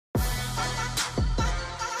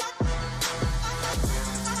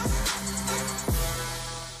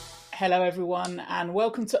Hello, everyone, and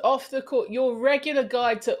welcome to Off the Court, your regular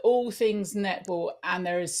guide to all things netball. And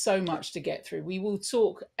there is so much to get through. We will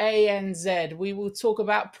talk ANZ. We will talk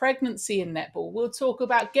about pregnancy in netball. We'll talk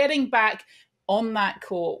about getting back on that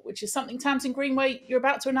court, which is something, Tamsin Greenway, you're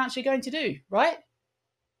about to announce you're going to do, right?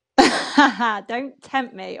 Don't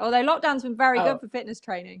tempt me. Although lockdown's been very good for fitness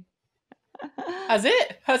training. Has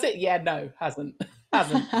it? Has it? Yeah, no, hasn't.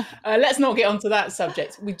 Let's not get onto that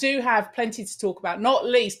subject. We do have plenty to talk about, not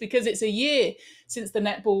least because it's a year since the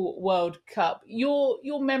Netball World Cup. Your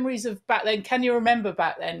memories of back then, can you remember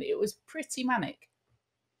back then? It was pretty manic.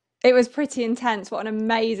 It was pretty intense. What an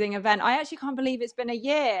amazing event. I actually can't believe it's been a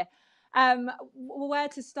year. Where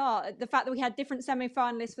to start? The fact that we had different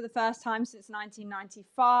semi-finalists for the first time since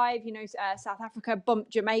 1995. South Africa bumped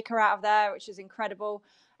Jamaica out of there, which is incredible.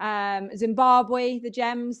 Zimbabwe, the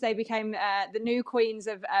Gems, they became the new queens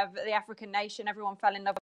of the African nation. Everyone fell in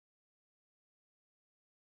love with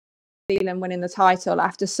New Zealand winning the title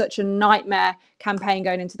after such a nightmare campaign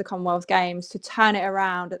going into the Commonwealth Games. To turn it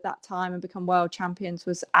around at that time and become world champions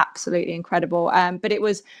was absolutely incredible. But it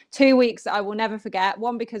was 2 weeks that I will never forget.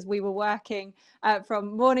 One, because we were working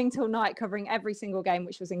from morning till night covering every single game,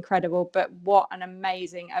 which was incredible. But what an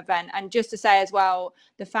amazing event. And just to say as well,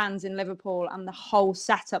 the fans in Liverpool and the whole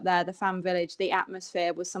setup there, the fan village, the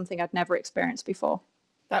atmosphere was something I'd never experienced before.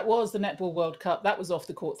 That was the Netball World Cup. That was Off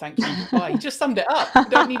the Court. Thank you. Goodbye. You just summed it up. We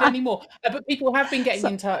don't need any more. But people have been getting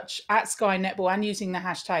in touch at Sky Netball and using the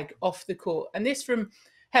hashtag Off the Court. And this from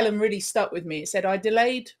Helen really stuck with me. It said, I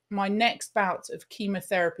delayed my next bout of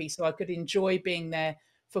chemotherapy so I could enjoy being there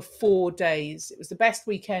for 4 days. It was the best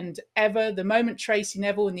weekend ever. The moment Tracy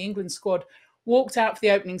Neville and the England squad walked out for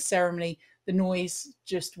the opening ceremony, the noise,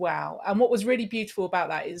 just wow. And what was really beautiful about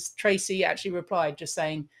that is Tracy actually replied just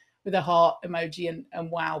saying, with a heart emoji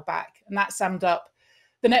and wow back. And that summed up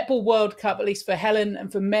the Netball World Cup, at least for Helen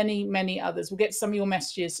and for many, many others. We'll get some of your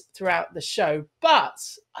messages throughout the show. But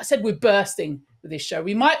I said we're bursting with this show.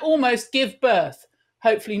 We might almost give birth,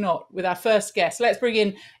 hopefully not, with our first guest. Let's bring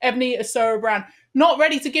in Ebony usoro-brown. Not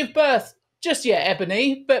ready to give birth just yet,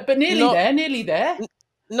 Ebony, but nearly there.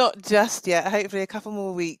 Not just yet. Hopefully a couple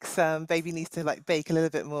more weeks. Baby needs to bake a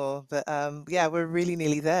little bit more. But yeah, we're really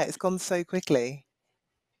nearly there. It's gone so quickly.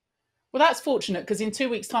 Well, that's fortunate because in 2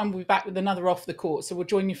 weeks' time, we'll be back with another Off the Court. So we'll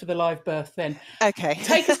join you for the live birth then. Okay.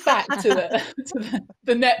 Take us back to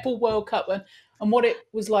the Netball World Cup and what it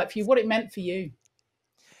was like for you, what it meant for you.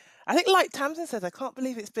 I think, like Tamsin said, I can't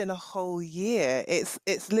believe it's been a whole year. It's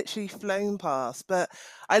literally flown past. But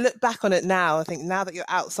I look back on it now, I think now that you're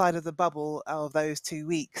outside of the bubble of those 2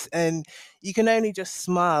 weeks and you can only just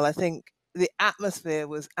smile. I think the atmosphere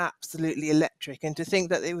was absolutely electric, and to think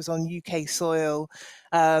that it was on UK soil.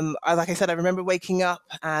 Like I said, I remember waking up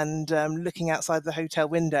and looking outside the hotel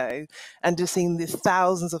window and just seeing these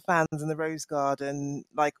thousands of fans in the Rose Garden,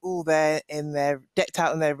 all there in their decked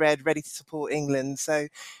out in their red, ready to support England. So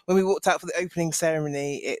when we walked out for the opening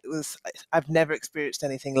ceremony, I've never experienced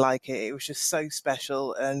anything like it. It was just so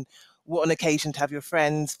special, and what an occasion to have your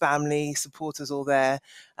friends, family, supporters all there,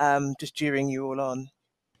 just cheering you all on.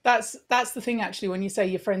 That's the thing, actually, when you say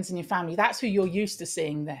your friends and your family, that's who you're used to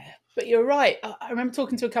seeing there. But you're right. I remember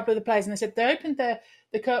talking to a couple of the players and they said they opened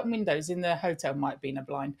the curtain windows in the hotel, might have been a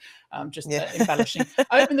blind, embellishing.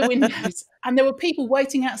 Opened the windows and there were people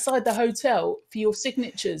waiting outside the hotel for your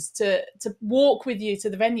signatures to walk with you to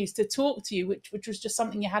the venues, to talk to you, which was just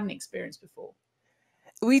something you hadn't experienced before.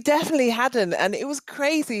 We definitely hadn't. And it was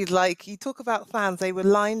crazy. You talk about fans, they were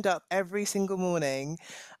lined up every single morning.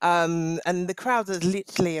 And the crowd was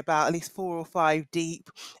literally about at least 4 or 5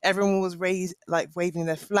 deep. Everyone was waving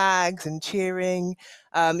their flags and cheering.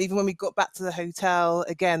 Even when we got back to the hotel,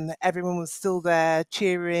 again, everyone was still there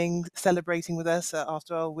cheering, celebrating with us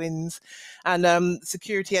after our wins. And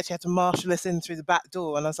security actually had to marshal us in through the back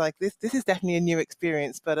door. And I was like, this is definitely a new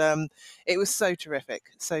experience. But it was so terrific,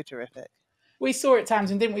 so terrific. We saw it,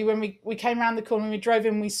 Tamsin, didn't we? When we came around the corner and we drove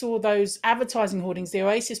in, we saw those advertising hoardings, the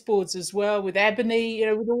Oasis boards as well, with Ebony,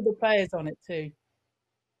 with all the players on it too.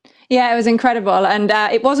 Yeah, it was incredible. And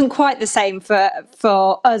it wasn't quite the same for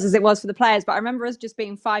us as it was for the players. But I remember us just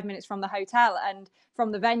being 5 minutes from the hotel and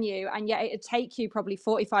from the venue. And yet it'd take you probably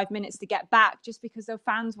 45 minutes to get back just because the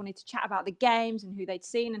fans wanted to chat about the games and who they'd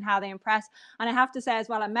seen and how they impressed. And I have to say as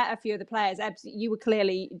well, I met a few of the players. Ebbs, you were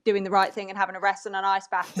clearly doing the right thing and having a rest and an ice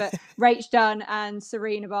bath. But Rach Dunn and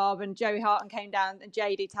Serena Bob and Joey Harton came down and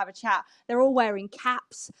JD to have a chat. They're all wearing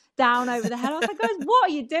caps down over the head. I was like, guys, what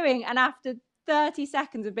are you doing? And after 30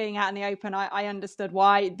 seconds of being out in the open, I understood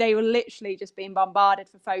why. They were literally just being bombarded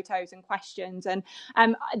for photos and questions, and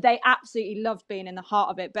they absolutely loved being in the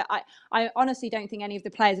heart of it. But I honestly don't think any of the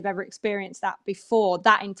players have ever experienced that before,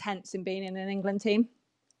 that intense in being in an England team.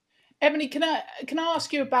 Ebony, can I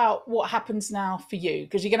ask you about what happens now for you?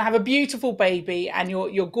 Because you're going to have a beautiful baby and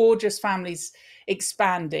your gorgeous family's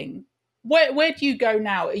expanding. Where do you go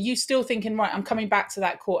now? Are you still thinking, right, I'm coming back to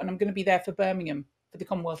that court and I'm going to be there for Birmingham for the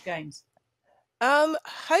Commonwealth Games?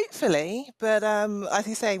 Hopefully, but as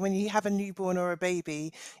you say, when you have a newborn or a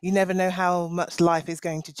baby, you never know how much life is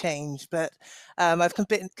going to change. But I've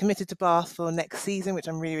committed to Bath for next season, which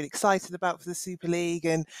I'm really, really excited about for the Super League,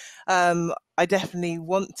 and I definitely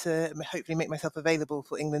want to hopefully make myself available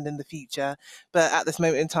for England in the future. But at this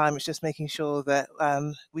moment in time, it's just making sure that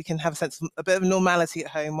we can have a bit of normality at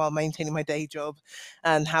home while maintaining my day job,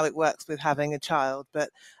 and how it works with having a child. But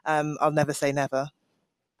I'll never say never.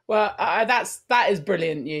 Well, that is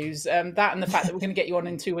brilliant news. That and the fact that we're going to get you on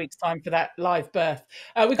in 2 weeks' time for that live birth.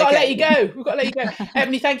 We've got to let you go. We've got to let you go.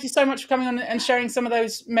 Ebony, thank you so much for coming on and sharing some of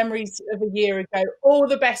those memories of a year ago. All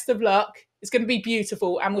the best of luck. It's going to be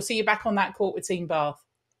beautiful, and we'll see you back on that court with Team Bath.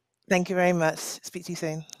 Thank you very much. Speak to you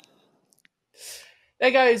soon.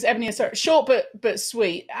 There goes Ebony. Short but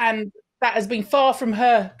sweet, and that has been far from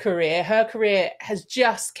her career. Her career has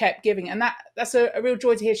just kept giving, and that's a real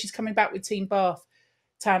joy to hear she's coming back with Team Bath.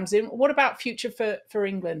 Tamsin, what about future for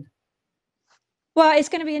England? Well, it's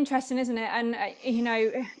going to be interesting, isn't it? And,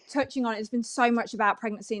 touching on it, there's been so much about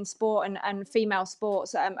pregnancy in sport and female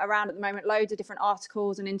sports around at the moment, loads of different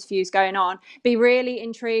articles and interviews going on. Be really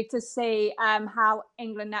intrigued to see how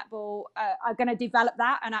England netball are going to develop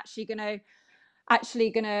that and actually going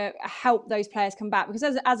to help those players come back, because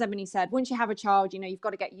as Ebony said, once you have a child, you've got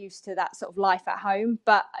to get used to that sort of life at home.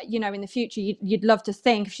 But in the future, you'd love to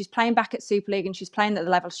think if she's playing back at Super League and she's playing at the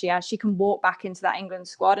level she has, she can walk back into that England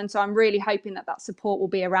squad. And so I'm really hoping that support will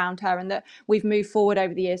be around her, and that we've moved forward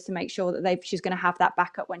over the years to make sure that she's going to have that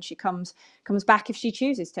backup when she comes back, if she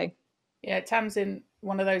chooses to. Yeah, Tamsin,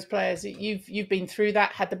 one of those players, you've been through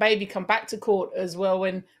that, had the baby, come back to court as well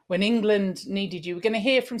when England needed you. We're going to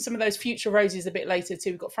hear from some of those future roses a bit later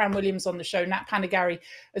too. We've got Fran Williams on the show, Nat Panagari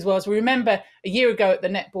as well. As we remember a year ago at the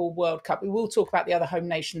Netball World Cup. We will talk about the other home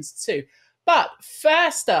nations too. But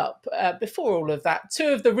first up, before all of that, two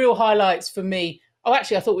of the real highlights for me. Oh,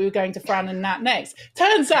 actually, I thought we were going to Fran and Nat next.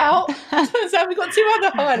 Turns out we've got two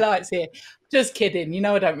other highlights here. Just kidding.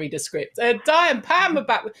 I don't read a script. Di and Pam are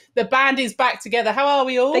back. The band is back together. How are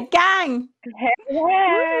we all? The gang.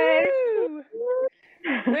 Hey.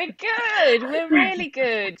 We're good. We're really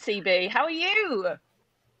good, CB. How are you?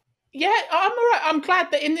 Yeah, I'm all right. I'm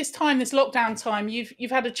glad that in this lockdown time,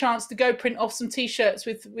 you've had a chance to go print off some T-shirts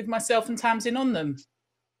with myself and Tamsin on them.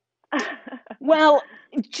 Well,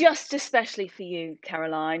 just especially for you,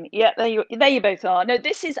 Caroline. Yeah, there you both are. No,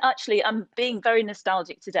 this is actually, I'm being very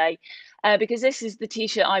nostalgic today because this is the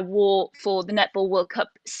T-shirt I wore for the Netball World Cup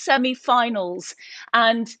semi-finals,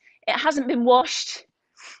 and it hasn't been washed.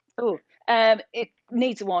 It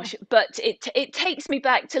needs a wash, but it takes me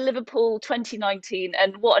back to Liverpool 2019,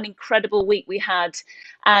 and what an incredible week we had.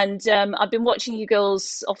 And I've been watching you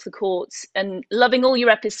girls off the court and loving all your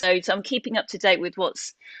episodes. I'm keeping up to date with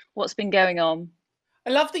what's been going on. I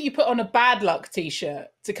love that you put on a bad luck T-shirt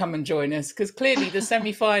to come and join us, because clearly the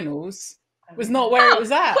semi-finals was not where it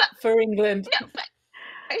was at for England. No,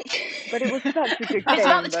 but it was such a good game. It's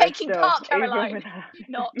about the taking part, Caroline.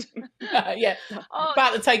 Not. Yeah,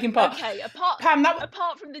 about the taking part. Okay, apart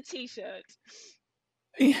from the T-shirt.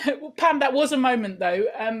 Yeah, well, Pam, that was a moment though.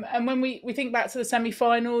 And when we think back to the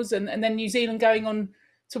semi-finals and then New Zealand going on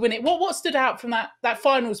to win it, what stood out from that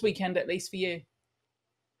finals weekend, at least for you?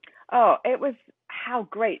 Oh, it was how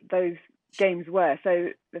great those games were. So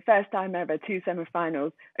the first time ever, 2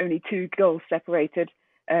 semi-finals, only 2 goals separated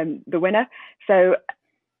the winner. So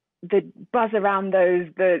the buzz around those,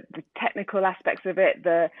 the technical aspects of it,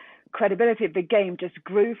 the credibility of the game just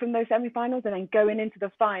grew from those semi-finals. And then going into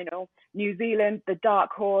the final, New Zealand, the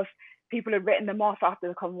dark horse, people had written them off after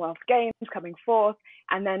the Commonwealth Games coming forth.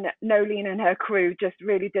 And then Nolene and her crew just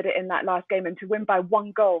really did it in that last game. And to win by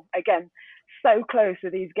 1 goal, again, so close to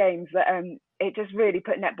these games that it just really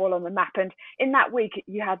put netball on the map. And in that week,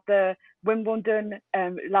 you had the Wimbledon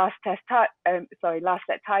last set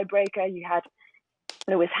tiebreaker. You had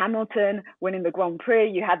Lewis Hamilton winning the Grand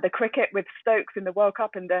Prix. You had the cricket with Stokes in the World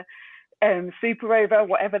Cup and the Super Over,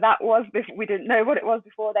 whatever that was. We didn't know what it was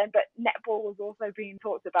before then, but netball was also being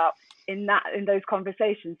talked about in those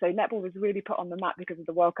conversations. So netball was really put on the map because of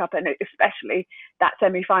the World Cup, and especially that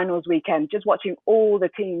semi-finals weekend. Just watching all the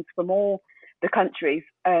teams from all the countries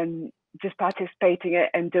just participating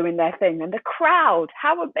and doing their thing. And the crowd,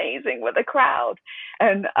 how amazing were the crowd?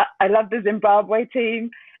 And I love the Zimbabwe team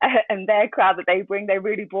and their crowd that they bring. They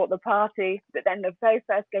really brought the party. But then the very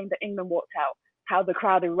first game that England walked out, how the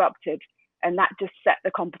crowd erupted, and that just set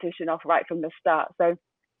the competition off right from the start. So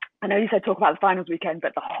I know you said talk about the finals weekend,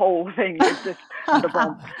 but the whole thing is just the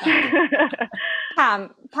bomb.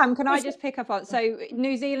 Pam, can I just pick up on, so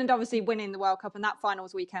New Zealand obviously winning the World Cup, and that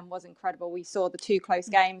finals weekend was incredible. We saw the 2 close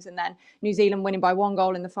games, and then New Zealand winning by 1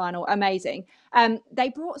 goal in the final. Amazing. They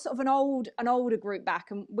brought sort of an older group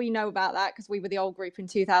back, and we know about that because we were the old group in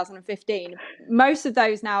 2015. Most of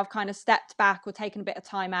those now have kind of stepped back or taken a bit of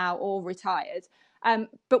time out or retired.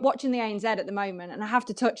 But watching the ANZ at the moment, and I have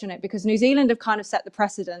to touch on it because New Zealand have kind of set the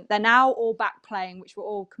precedent. They're now all back playing, which we're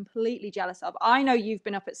all completely jealous of. I know you've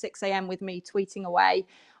been up at 6 a.m. with me tweeting away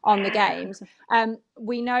on the games.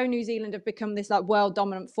 We know New Zealand have become this like world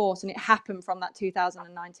dominant force, and it happened from that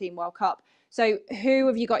 2019 World Cup. So who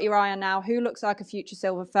have you got your eye on now? Who looks like a future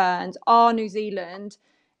Silver Ferns? Are New Zealand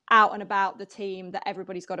out and about the team that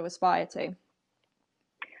everybody's got to aspire to?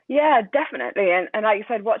 Yeah, definitely. And like you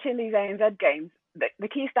said, watching these ANZ games, the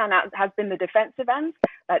key standout has been the defensive ends.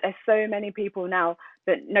 Like there's so many people now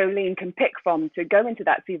that Nolene can pick from to go into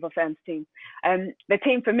that Silver Ferns team. The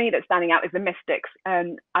team for me that's standing out is the Mystics.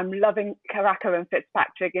 I'm loving Karaka and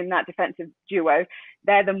Fitzpatrick in that defensive duo.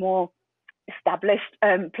 They're the more established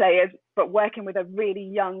players, but working with a really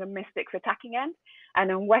young Mystics attacking end.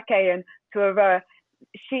 And Nweke and Tuaroa,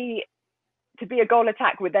 to be a goal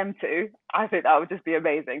attack with them two, I think that would just be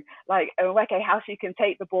amazing. Like Nweke, how she can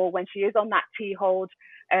take the ball when she is on that T hold,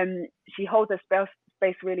 she holds her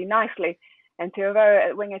space really nicely. And Tuaroa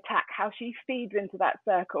at wing attack, how she feeds into that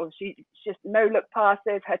circle. She just no look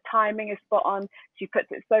passes, her timing is spot on. She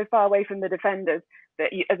puts it so far away from the defenders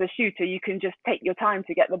that as a shooter, you can just take your time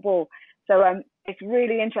to get the ball. So it's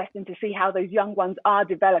really interesting to see how those young ones are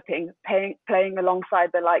developing, playing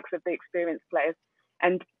alongside the likes of the experienced players.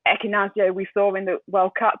 And Ekinasio we saw in the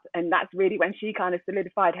World Cup, and that's really when she kind of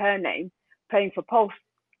solidified her name, playing for Pulse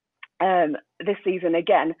this season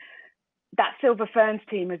again. That Silver Ferns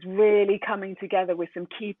team is really coming together with some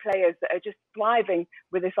key players that are just thriving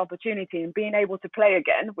with this opportunity and being able to play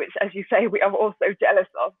again, which, as you say, we are also jealous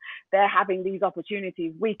of. They're having these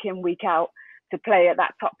opportunities week in, week out to play at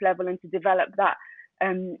that top level and to develop that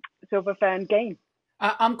Silver Fern game.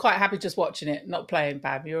 I'm quite happy just watching it, not playing,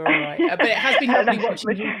 Pam. You're all right. But it has been lovely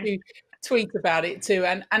watching you two tweet about it too.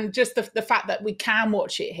 And just the fact that we can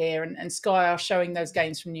watch it here and Sky are showing those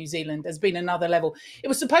games from New Zealand has been another level. It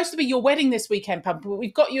was supposed to be your wedding this weekend, Pam, but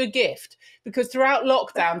we've got you a gift because throughout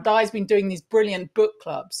lockdown, Di's been doing these brilliant book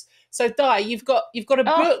clubs. So Di, you've got a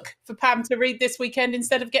book for Pam to read this weekend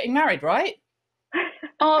instead of getting married, right?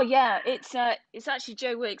 Oh yeah, it's actually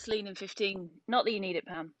Joe Wick's Lean in 15. Not that you need it,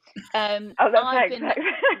 Pam. I've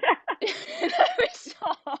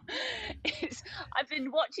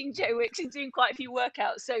been watching Joe Wicks and doing quite a few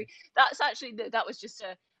workouts. So that's actually that was just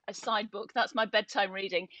a side book. That's my bedtime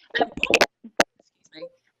reading. Excuse me.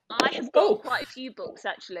 I have got quite a few books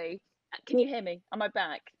actually. Can you hear me? Am I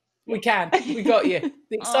back? We can. We got you.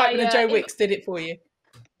 The excitement of Joe Wicks did it for you.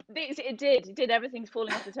 It did. Everything's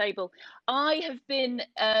falling off the table. I have been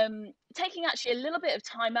taking actually a little bit of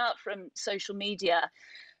time out from social media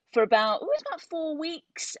for about 4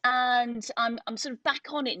 weeks, and I'm sort of back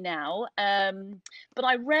on it now. But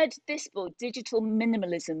I read this book, Digital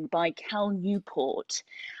Minimalism by Cal Newport,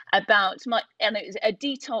 about and it was a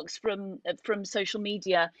detox from social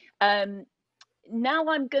media. Now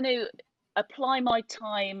I'm going to apply my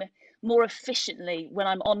time more efficiently when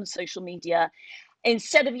I'm on social media.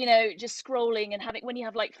 Instead of, just scrolling and when you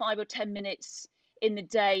have like 5 or 10 minutes in the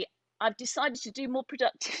day, I've decided to do more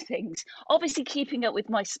productive things, obviously keeping up with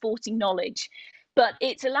my sporting knowledge, but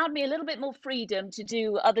it's allowed me a little bit more freedom to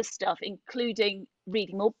do other stuff, including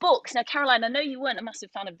reading more books. Now, Caroline, I know you weren't a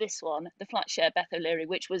massive fan of this one, The Flatshare, Beth O'Leary,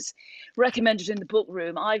 which was recommended in the book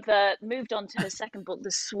room. I've moved on to her second book,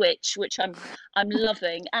 The Switch, which I'm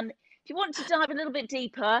loving. And if you want to dive a little bit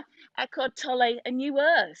deeper, Eckhart Tolle, A New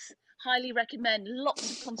Earth. Highly recommend.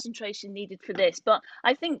 Lots of concentration needed for this, but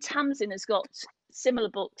I think Tamsin has got similar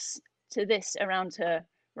books to this around her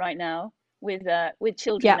right now with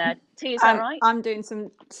children there. T, is that right? I'm doing some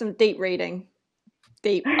deep reading.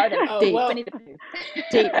 Deep. Deep. Well,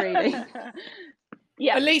 deep reading.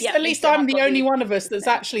 Yeah. At least I'm the only one of us that's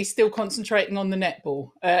actually still concentrating on the netball.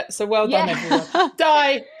 So well done, everyone.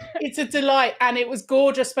 Di, It's a delight, and it was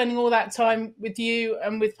gorgeous spending all that time with you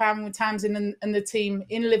and with Pam and with Tamsin and the team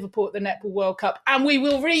in Liverpool at the Netball World Cup. And we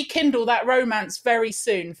will rekindle that romance very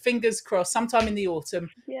soon. Fingers crossed, sometime in the autumn,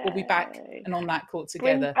 we'll be back Yay. and on that court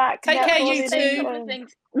Bring together. back Take care, netball you in two. couple of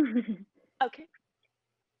England. things. Okay.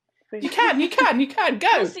 You can. Go.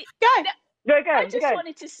 Well, see, Go.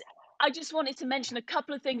 I just wanted to mention a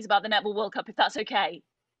couple of things about the Netball World Cup, if that's okay.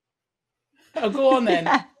 Oh, go on then.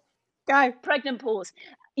 Yeah. Go. Pregnant pause.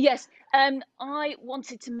 Yes, I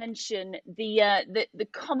wanted to mention the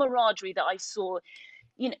camaraderie that I saw.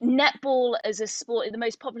 You know, netball as a sport, the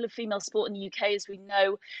most popular female sport in the UK, as we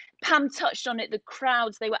know. Pam touched on it. The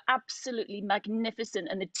crowds, they were absolutely magnificent,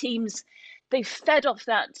 and the teams, they fed off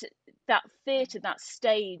that theatre, that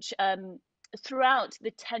stage, throughout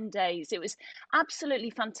the 10 days. It was absolutely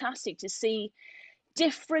fantastic to see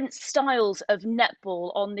different styles of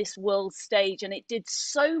netball on this world stage, and it did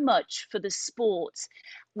so much for the sport.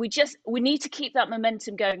 We need to keep that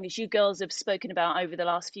momentum going, as you girls have spoken about over the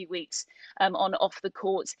last few weeks, on off the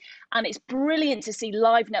court. And it's brilliant to see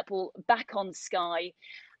live netball back on Sky.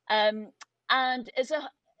 And as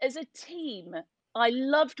a team, I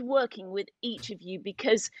loved working with each of you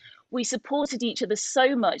because we supported each other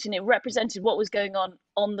so much, and it represented what was going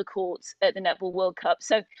on the court at the Netball World Cup.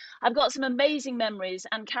 So I've got some amazing memories.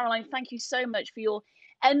 And Caroline, thank you so much for your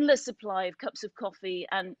endless supply of cups of coffee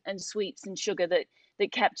and sweets and sugar that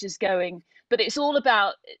kept us going. But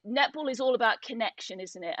netball is all about connection,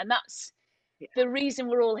 isn't it? And that's the reason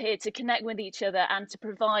we're all here, to connect with each other and to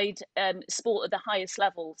provide sport at the highest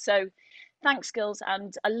level. So thanks, girls,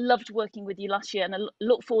 and I loved working with you last year, and I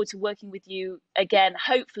look forward to working with you again,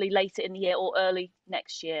 hopefully later in the year or early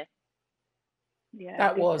next year. Yeah,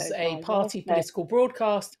 That was a party political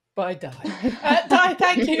broadcast by Di. Di,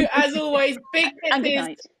 thank you as always. Big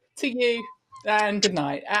kisses to you, and good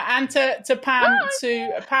night. And to Pam,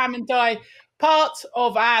 Pam and Di, part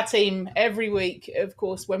of our team every week. Of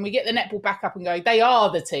course, when we get the netball back up and going, they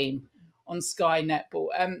are the team on Sky Netball.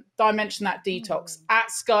 Di mentioned that detox at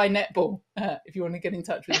Sky Netball. If you want to get in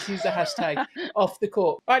touch with us, use the hashtag off the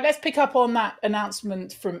court. All right, let's pick up on that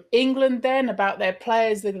announcement from England then about their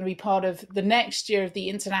players. They're going to be part of the next year of the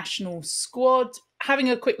international squad.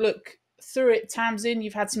 Having a quick look through it, Tamsin,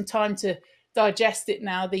 you've had some time to digest it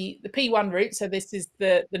now. The P1 route, so this is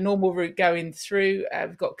the normal route going through.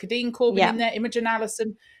 We've got Kadeen Corbin in there, Imogen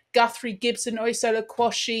Allison, Guthrie, Gibson, Oisola,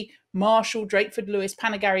 Quashie, Marshall, Drakeford, Lewis,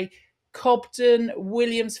 Panagari, Cobden,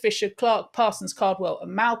 Williams, Fisher, Clark, Parsons, Cardwell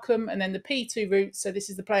and Malcolm. And then the P2 route, so this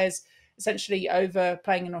is the players essentially over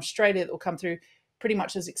playing in Australia that will come through pretty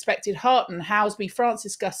much as expected. Harton, Housby,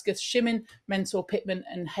 Francis, Guskus, Shimmin, Mentor, Pittman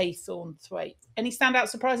and Haythorne Thwaite. Any standout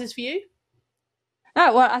surprises for you?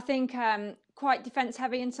 Oh, well, I think quite defence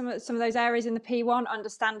heavy in some of those areas in the P1,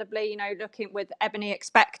 understandably, you know, looking with Ebony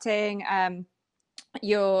expecting and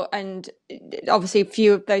obviously a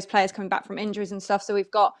few of those players coming back from injuries and stuff. So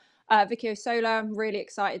we've got Vicky Oisola. I'm really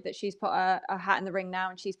excited that she's put a hat in the ring now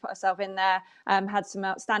and she's put herself in there. Had some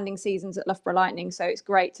outstanding seasons at Loughborough Lightning, so it's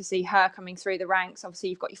great to see her coming through the ranks.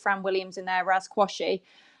 Obviously, you've got your Fran Williams in there, Raz Quashie.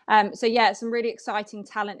 So yeah, some really exciting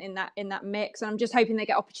talent in that mix, and I'm just hoping they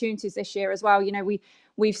get opportunities this year as well. You know,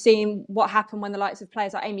 we've seen what happened when the likes of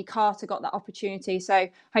players like Amy Carter got that opportunity. So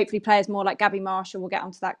hopefully players more like Gabby Marshall will get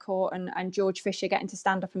onto that court, and George Fisher getting to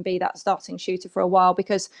stand up and be that starting shooter for a while,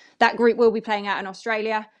 because that group will be playing out in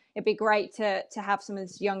Australia. It'd be great to have some of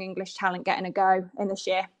this young English talent getting a go in this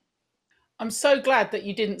year. I'm so glad that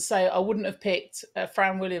you didn't say I wouldn't have picked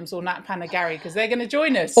Fran Williams or Nat Panagari, because they're going to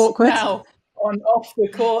join us now on Off the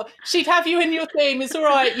Court. She'd have you in your team. It's all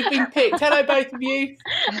right. You've been picked. Hello, both of you.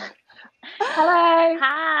 Hello.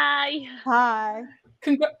 Hi.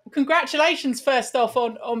 Congratulations, first off,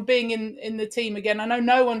 on being in the team again. I know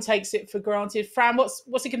no one takes it for granted. Fran, what's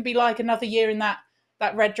it going to be like another year in that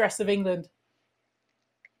red dress of England?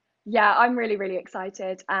 Yeah, I'm really, really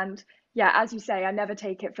excited. And yeah, as you say, I never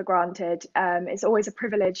take it for granted. It's always a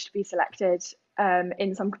privilege to be selected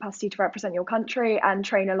in some capacity to represent your country and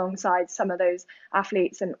train alongside some of those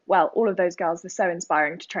athletes. And well, all of those girls are so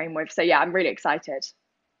inspiring to train with. So yeah, I'm really excited.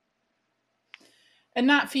 And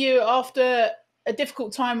Nat, for you, after a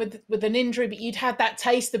difficult time with an injury, but you'd had that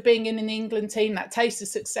taste of being in an England team, that taste of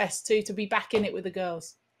success too, to be back in it with the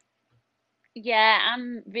girls. Yeah,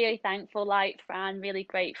 I'm really thankful, like Fran, really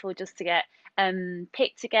grateful just to get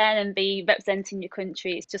picked again and be representing your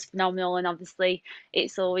country. It's just phenomenal, and obviously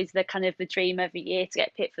it's always the kind of the dream every year to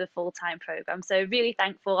get picked for the full-time programme. So really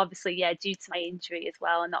thankful, obviously, yeah, due to my injury as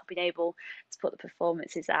well and not being able to put the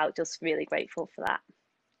performances out, just really grateful for that.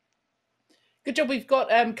 Good job we've got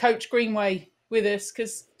Coach Greenway with us,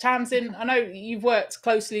 because Tamsin, I know you've worked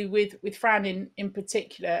closely with Fran in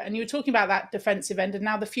particular, and you were talking about that defensive end and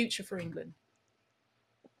now the future for England.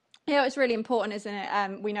 Yeah, it's really important, isn't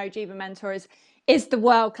it? We know Jiva Mentor is the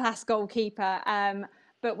world-class goalkeeper,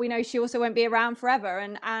 but we know she also won't be around forever.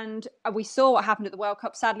 And we saw what happened at the World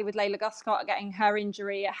Cup, sadly, with Layla Guscott getting her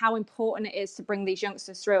injury, how important it is to bring these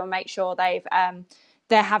youngsters through and make sure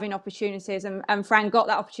they're having opportunities. And Fran got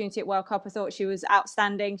that opportunity at World Cup. I thought she was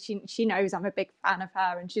outstanding. She knows I'm a big fan of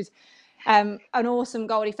her, and she's an awesome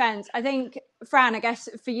goal defence. I think, Fran, I guess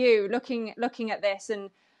for you, looking at this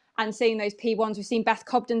and seeing those P1s, we've seen Beth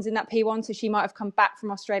Cobden's in that P1, so she might have come back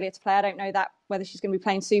from Australia to play. I don't know whether she's going to be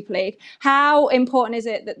playing Super League. How important is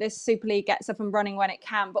it that this Super League gets up and running when it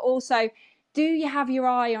can? But also, do you have your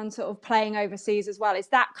eye on sort of playing overseas as well? Is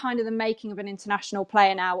that kind of the making of an international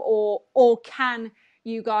player now, or can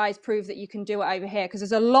you guys prove that you can do it over here? Because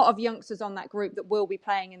there's a lot of youngsters on that group that will be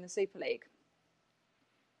playing in the Super League.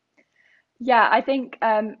 Yeah, I think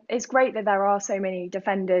it's great that there are so many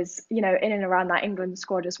defenders, in and around that England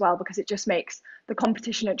squad as well, because it just makes the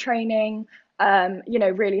competition at training,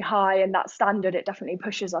 really high, and that standard, it definitely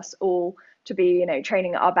pushes us all to be,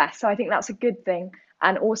 training at our best. So I think that's a good thing.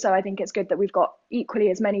 And also, I think it's good that we've got equally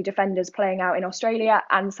as many defenders playing out in Australia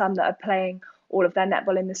and some that are playing all of their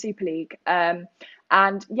netball in the Super League.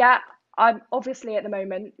 And yeah, I'm obviously at the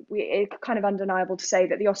moment, it's kind of undeniable to say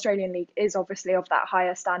that the Australian League is obviously of that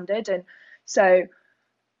higher standard. And so,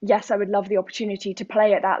 yes, I would love the opportunity to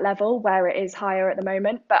play at that level where it is higher at the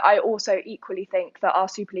moment. But I also equally think that our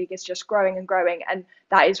Super League is just growing and growing. And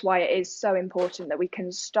that is why it is so important that we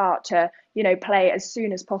can start to, play as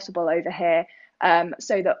soon as possible over here,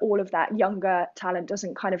 so that all of that younger talent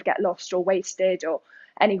doesn't kind of get lost or wasted, or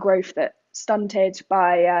any growth that's stunted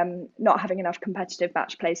by not having enough competitive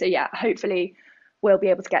match play. So, yeah, hopefully we'll be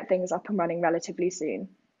able to get things up and running relatively soon.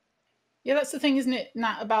 Yeah, that's the thing, isn't it,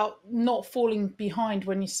 Nat, about not falling behind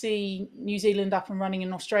when you see New Zealand up and running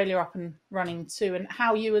and Australia up and running too, and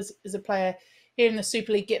how you as a player here in the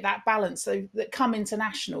Super League get that balance so that come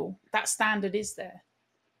international, that standard is there.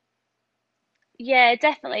 Yeah,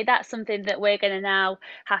 definitely. That's something that we're going to now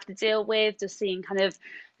have to deal with, just seeing kind of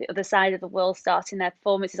the other side of the world starting their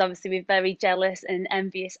performances. Obviously, with very jealous and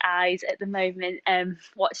envious eyes at the moment,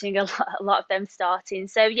 watching a lot of them starting.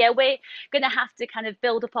 So, yeah, we're going to have to kind of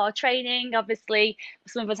build up our training. Obviously,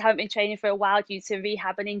 some of us haven't been training for a while due to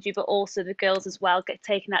rehab and injury, but also the girls as well,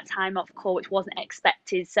 taking that time off court, which wasn't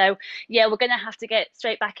expected. So, yeah, we're going to have to get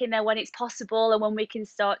straight back in there when it's possible and when we can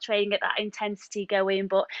start training at that intensity going.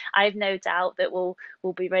 But I have no doubt that we'll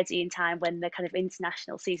be ready in time when the kind of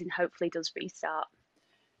international season hopefully does restart.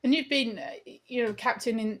 And you've been,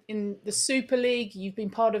 captain in the Super League. You've been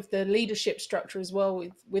part of the leadership structure as well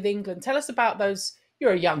with England. Tell us about those.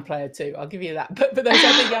 You're a young player too, I'll give you that. But those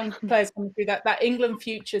other young players coming through that England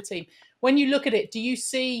future team. When you look at it, do you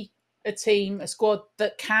see a team, a squad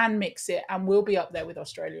that can mix it and will be up there with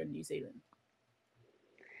Australia and New Zealand?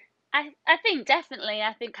 I think definitely.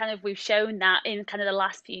 I think kind of we've shown that in kind of the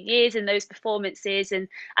last few years in those performances. And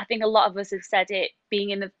I think a lot of us have said it,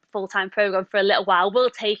 being in the full-time programme for a little while, we'll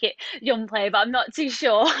take it, young player, but I'm not too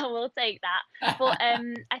sure we'll take that. But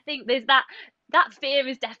I think there's that fear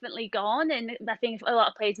is definitely gone, and I think a lot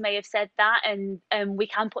of players may have said that, and we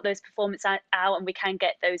can put those performances out and we can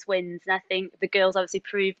get those wins. And I think the girls obviously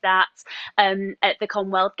proved that at the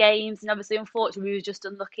Commonwealth Games, and obviously unfortunately we were just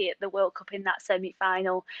unlucky at the World Cup in that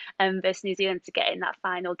semi-final versus New Zealand to get in that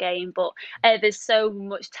final game. But there's so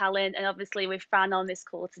much talent, and obviously with Fran on this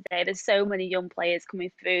call today, there's so many young players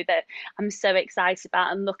coming through that I'm so excited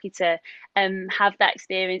about and lucky to have that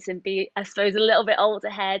experience and be, I suppose, a little bit older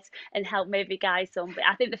head and help maybe guide some. But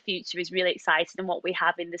I think the future is really exciting in what we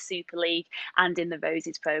have in the Super League and in the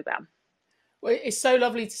Roses programme. Well, it's so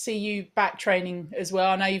lovely to see you back training as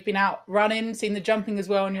well. I know you've been out running, seen the jumping as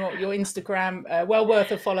well on your Instagram. Well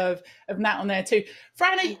worth a follow of Nat on there too.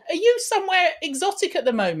 Fran, are you somewhere exotic at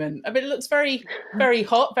the moment? I mean, it looks very, very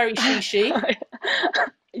hot, very she.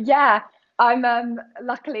 Yeah, I'm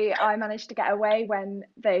luckily I managed to get away when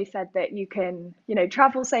they said that you can,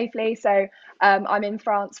 travel safely. So I'm in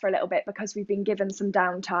France for a little bit because we've been given some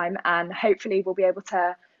downtime, and hopefully we'll be able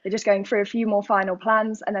to. They're just going through a few more final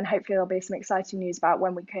plans, and then hopefully there'll be some exciting news about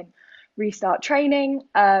when we can restart training.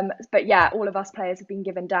 But yeah, all of us players have been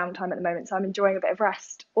given downtime at the moment, so I'm enjoying a bit of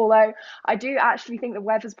rest. Although I do actually think the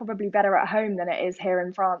weather's probably better at home than it is here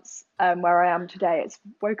in France, where I am today. It's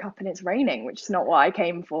woke up and it's raining, which is not what I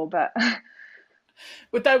came for, but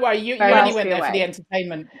well, don't worry, you only went there for the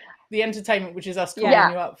entertainment. the entertainment, which is us calling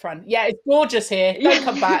Yeah. you up front. Yeah, it's gorgeous here. Don't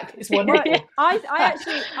come back. It's wonderful. I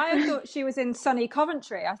thought she was in sunny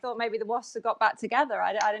Coventry. I thought maybe the Wasps had got back together.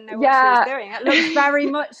 I didn't know what she Yeah. was doing. It looks very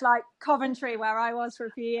much like Coventry, where I was for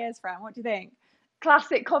a few years, Fran. What do you think?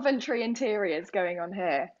 Classic Coventry interiors going on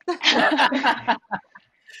here.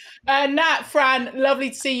 Nat, Fran,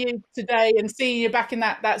 lovely to see you today and see you back in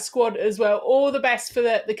that squad as well. All the best for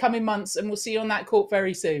the coming months, and we'll see you on that court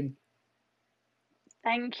very soon.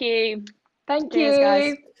 Thank you. Thank Cheers, you.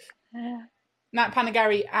 guys. Nat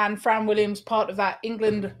Panagari and Fran Williams, part of that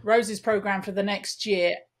England Roses programme for the next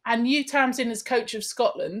year. And you, Tamsin, as coach of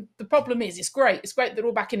Scotland, the problem is it's great they're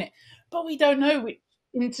all back in it, but we don't know which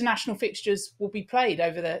international fixtures will be played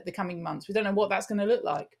over the coming months. We don't know what that's going to look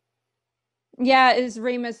like. Yeah, there's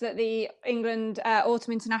rumours that the England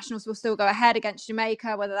autumn internationals will still go ahead against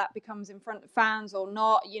Jamaica, whether that becomes in front of fans or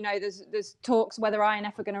not. You know, there's talks whether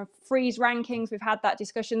INF are going to freeze rankings. We've had that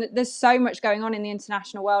discussion. There's so much going on in the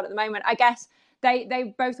international world at the moment. I guess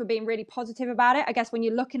they both were being really positive about it. I guess when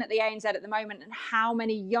you're looking at the ANZ at the moment and how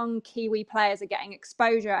many young Kiwi players are getting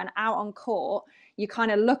exposure and out on court, you're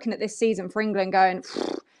kind of looking at this season for England going,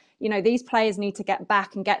 you know, these players need to get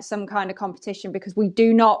back and get some kind of competition, because we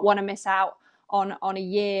do not want to miss out on a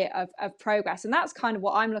year of progress. And that's kind of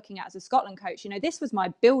what I'm looking at as a Scotland coach. You know, this was my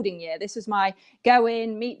building year. This was my go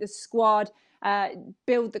in, meet the squad,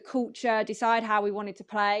 build the culture, decide how we wanted to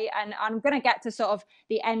play. And I'm going to get to sort of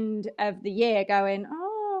the end of the year going,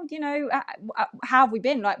 oh, you know, how have we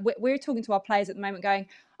been? Like, we're talking to our players at the moment going,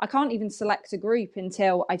 I can't even select a group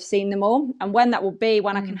until I've seen them all. And when that will be,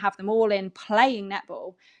 when I can have them all in playing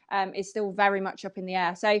netball, is still very much up in the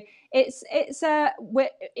air. So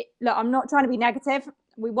look, I'm not trying to be negative.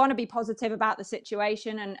 We want to be positive about the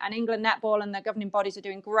situation, and England Netball and the governing bodies are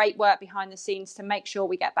doing great work behind the scenes to make sure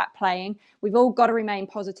we get back playing. We've all got to remain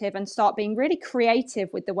positive and start being really creative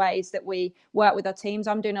with the ways that we work with our teams.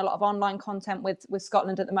 I'm doing a lot of online content with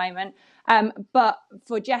Scotland at the moment. But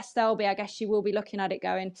for Jess Selby, I guess she will be looking at it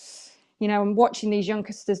going, you know, I'm watching these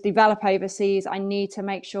youngsters develop overseas. I need to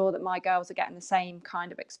make sure that my girls are getting the same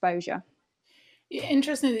kind of exposure.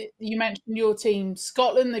 Interesting that you mentioned your team,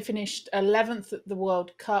 Scotland. They finished 11th at the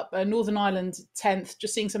World Cup, Northern Ireland 10th.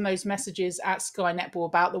 Just seeing some of those messages at Sky Netball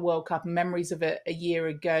about the World Cup and memories of it a year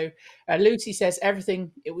ago. Lucy says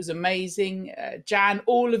everything, it was amazing. Jan,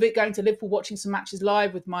 all of it, going to Liverpool, watching some matches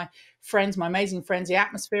live with my friends, my amazing friends, the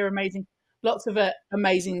atmosphere amazing. Lots of it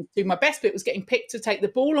amazing too. My best bit was getting picked to take the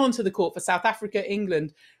ball onto the court for South Africa,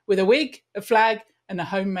 England, with a wig, a flag, and a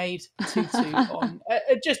homemade tutu on.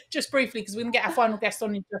 Just briefly, because we can get our final guest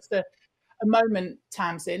on in just a moment,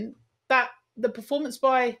 Tamsin. That the performance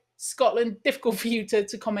by Scotland, difficult for you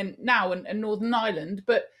to comment now, and Northern Ireland,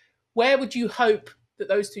 but where would you hope that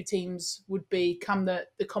those two teams would be come the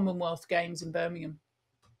Commonwealth Games in Birmingham?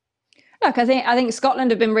 Look, I think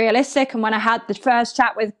Scotland have been realistic. And when I had the first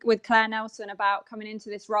chat with Claire Nelson about coming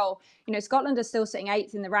into this role, you know, Scotland are still sitting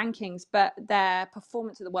 8th in the rankings, but their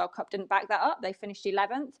performance at the World Cup didn't back that up. They finished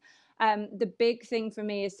 11th. The big thing for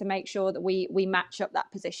me is to make sure that we match up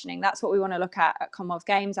that positioning. That's what we want to look at Commonwealth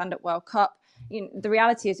Games and at World Cup. You know, the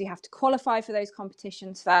reality is you have to qualify for those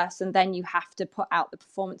competitions first, and then you have to put out the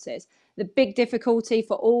performances. The big difficulty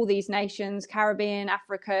for all these nations, Caribbean,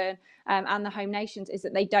 African, and the home nations, is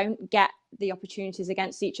that they don't get the opportunities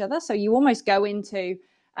against each other. So you almost go into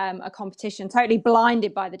a competition totally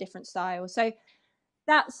blinded by the different styles. So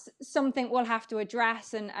that's something we'll have to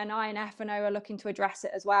address, and INF and O are looking to address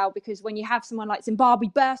it as well, because when you have someone like Zimbabwe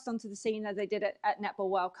burst onto the scene as they did at Netball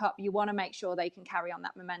World Cup, you want to make sure they can carry on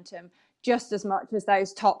that momentum just as much as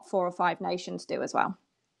those top 4 or 5 nations do as well.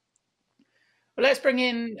 Well, let's bring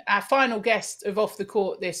in our final guest of Off the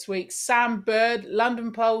Court this week, Sam Bird,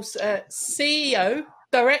 London Pulse CEO,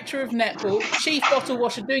 Director of Netball, Chief Bottle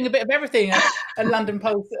Washer, doing a bit of everything at London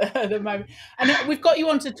Pulse at the moment. And we've got you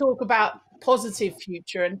on to talk about positive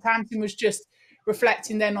future. And Tamsin was just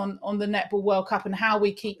reflecting then on the Netball World Cup and how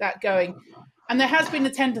we keep that going. And there has been a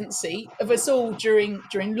tendency of us all during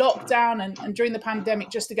lockdown and during the pandemic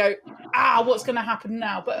just to go, what's going to happen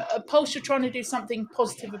now? But at Pulse, you're trying to do something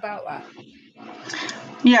positive about that.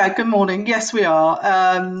 Yeah, good morning. Yes, we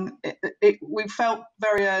are. We felt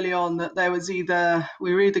very early on that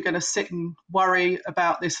we were either going to sit and worry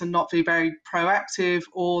about this and not be very proactive,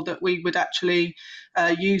 or that we would actually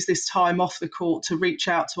use this time off the court to reach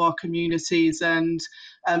out to our communities and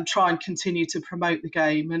try and continue to promote the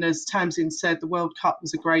game. And as Tamsin said, the World Cup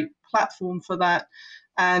was a great platform for that.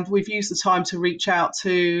 And we've used the time to reach out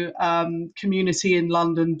to community in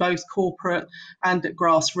London, both corporate and at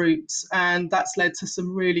grassroots. And that's led to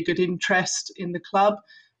some really good interest in the club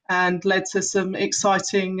and led to some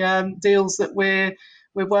exciting deals that we're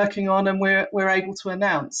we're working on and we're able to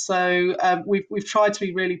announce. So we've tried to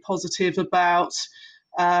be really positive about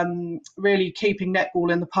really keeping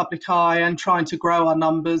netball in the public eye and trying to grow our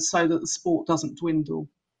numbers so that the sport doesn't dwindle.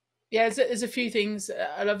 Yeah, there's a few things.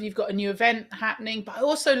 I love you've got a new event happening, but I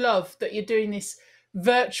also love that you're doing this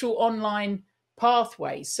virtual online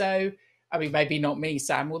pathway. So, I mean, maybe not me,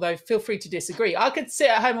 Sam, although feel free to disagree. I could sit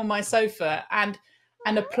at home on my sofa and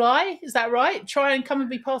apply. Is that right? Try and come and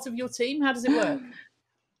be part of your team. How does it work?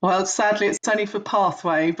 Well, sadly, it's only for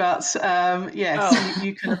Pathway, but yes,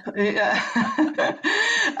 you can.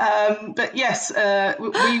 But yes,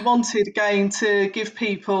 we wanted again to give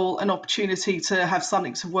people an opportunity to have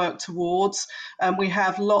something to work towards. We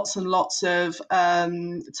have lots and lots of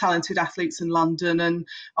talented athletes in London, and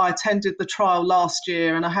I attended the trial last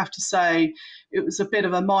year, and I have to say, it was a bit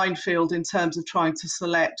of a minefield in terms of trying to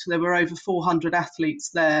select. There were over 400 athletes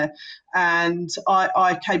there, and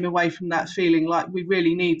I came away from that feeling like we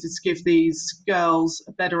really needed to give these girls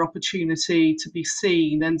a better opportunity to be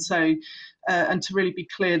seen, and so and to really be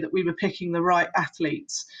clear that we were picking the right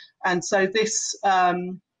athletes. And so this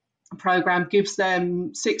program gives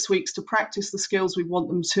them 6 weeks to practice the skills we want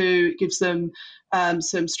them to. It gives them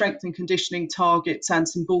some strength and conditioning targets and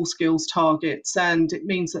some ball skills targets, and it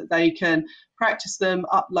means that they can practice them,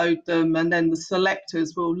 upload them, and then the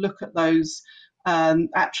selectors will look at those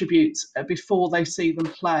attributes before they see them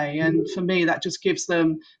play. And for me, that just gives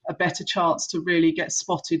them a better chance to really get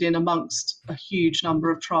spotted in amongst a huge number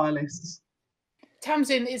of trialists.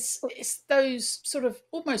 Tamsin, it's those sort of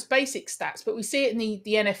almost basic stats, but we see it in the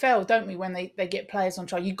NFL, don't we, when they get players on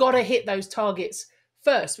trial? You've got to hit those targets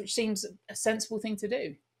first, which seems a sensible thing to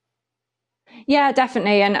do. Yeah,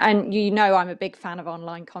 definitely. And I'm a big fan of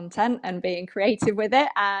online content and being creative with it.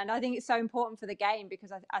 And I think it's so important for the game,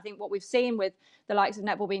 because I think what we've seen with the likes of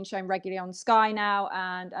netball being shown regularly on Sky now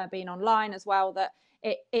and being online as well, that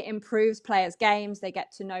it improves players' games. They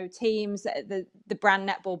get to know teams, the brand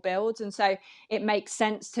netball builds. And so it makes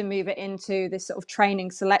sense to move it into this sort of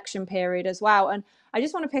training selection period as well. And I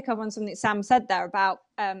just want to pick up on something Sam said there about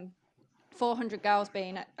 400 girls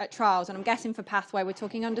being at trials, and I'm guessing for Pathway we're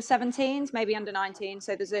talking under 17s, maybe under 19,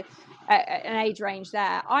 so there's an age range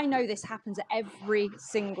there. I know this happens at every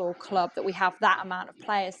single club, that we have that amount of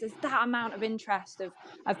players. There's that amount of interest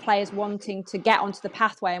of players wanting to get onto the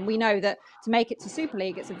Pathway, and we know that to make it to Super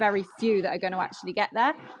League, it's a very few that are going to actually get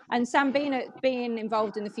there. And Sam, being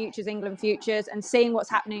involved in the Futures, England Futures, and seeing what's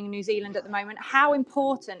happening in New Zealand at the moment, how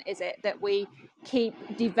important is it that we keep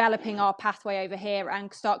developing our pathway over here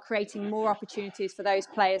and start creating more opportunities for those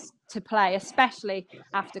players to play, especially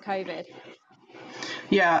after COVID?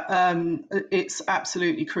 Yeah, it's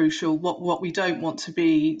absolutely crucial. What we don't want to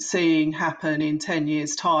be seeing happen in 10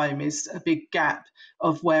 years' time is a big gap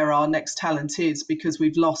of where our next talent is, because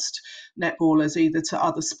we've lost netballers either to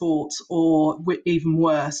other sports or, even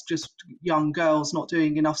worse, just young girls not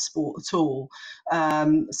doing enough sport at all.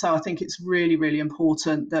 So I think it's really, really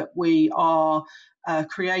important that we are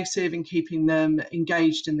creative in keeping them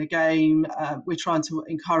engaged in the game. We're trying to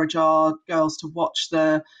encourage our girls to watch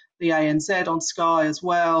the ANZ on Sky as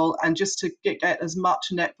well, and just to get as much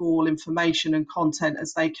netball information and content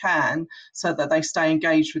as they can, so that they stay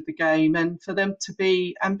engaged with the game, and for them to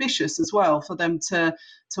be ambitious as well, for them to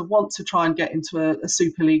want to try and get into a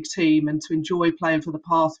Super League team and to enjoy playing for the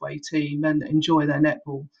Pathway team and enjoy their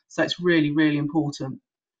netball. So it's really, really important.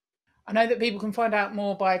 I know that people can find out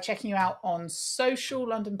more by checking you out on social,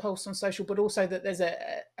 London Pulse on social, but also that there's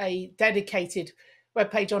a dedicated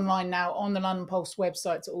webpage online now on the London Pulse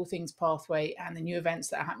website to all things Pathway and the new events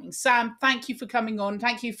that are happening. Sam, thank you for coming on.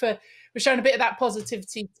 Thank you for showing a bit of that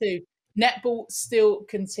positivity too. Netball still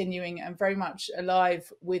continuing and very much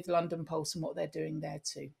alive with London Pulse and what they're doing there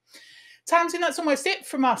too. Tamsin, that's almost it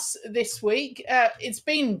from us this week. It's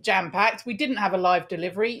been jam-packed. We didn't have a live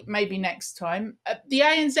delivery, maybe next time. The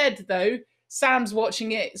ANZ, though, Sam's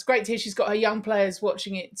watching it. It's great to hear she's got her young players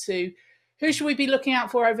watching it too. Who should we be looking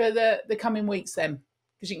out for over the coming weeks then?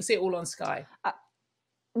 Because you can see it all on Sky.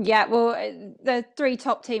 Yeah, well, the three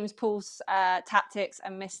top teams, Pulse, Tactics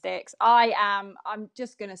and Mystics. I'm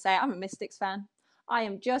just going to say I'm a Mystics fan. I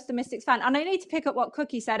am just a Mystics fan. And I need to pick up what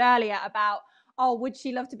Cookie said earlier about, would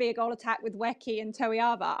she love to be a goal attack with Wecky and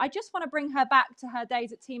Toiava? I just want to bring her back to her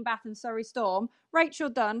days at Team Bath and Surrey Storm. Rachel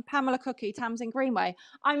Dunn, Pamela Cookie, Tamsin Greenway.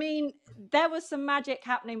 I mean, there was some magic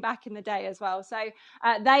happening back in the day as well. So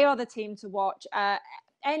they are the team to watch.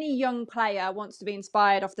 Any young player wants to be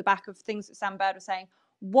inspired off the back of things that Sam Bird was saying.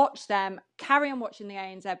 Watch them, carry on watching the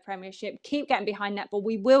ANZ Premiership, keep getting behind netball.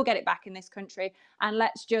 We will get it back in this country. And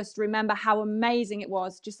let's just remember how amazing it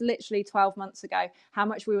was just literally 12 months ago, how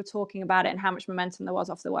much we were talking about it and how much momentum there was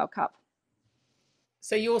off the World Cup.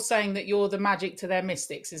 So you're saying that you're the Magic to their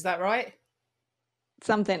Mystics, is that right?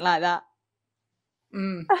 Something like that.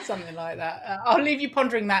 Something like that. I'll leave you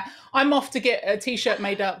pondering that. I'm off to get a T-shirt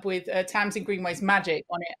made up with Tamsin Greenway's Magic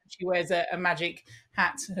on it. She wears a Magic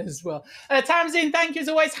hat as well. Tamsin, thank you as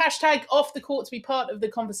always. Hashtag off the court to be part of the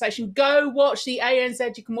conversation. Go watch the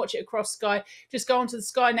ANZ. You can watch it across Sky. Just go onto the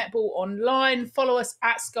Sky Netball online. Follow us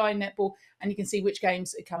at Sky Netball, and you can see which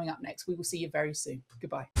games are coming up next. We will see you very soon.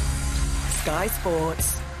 Goodbye. Sky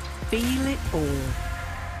Sports. Feel it all.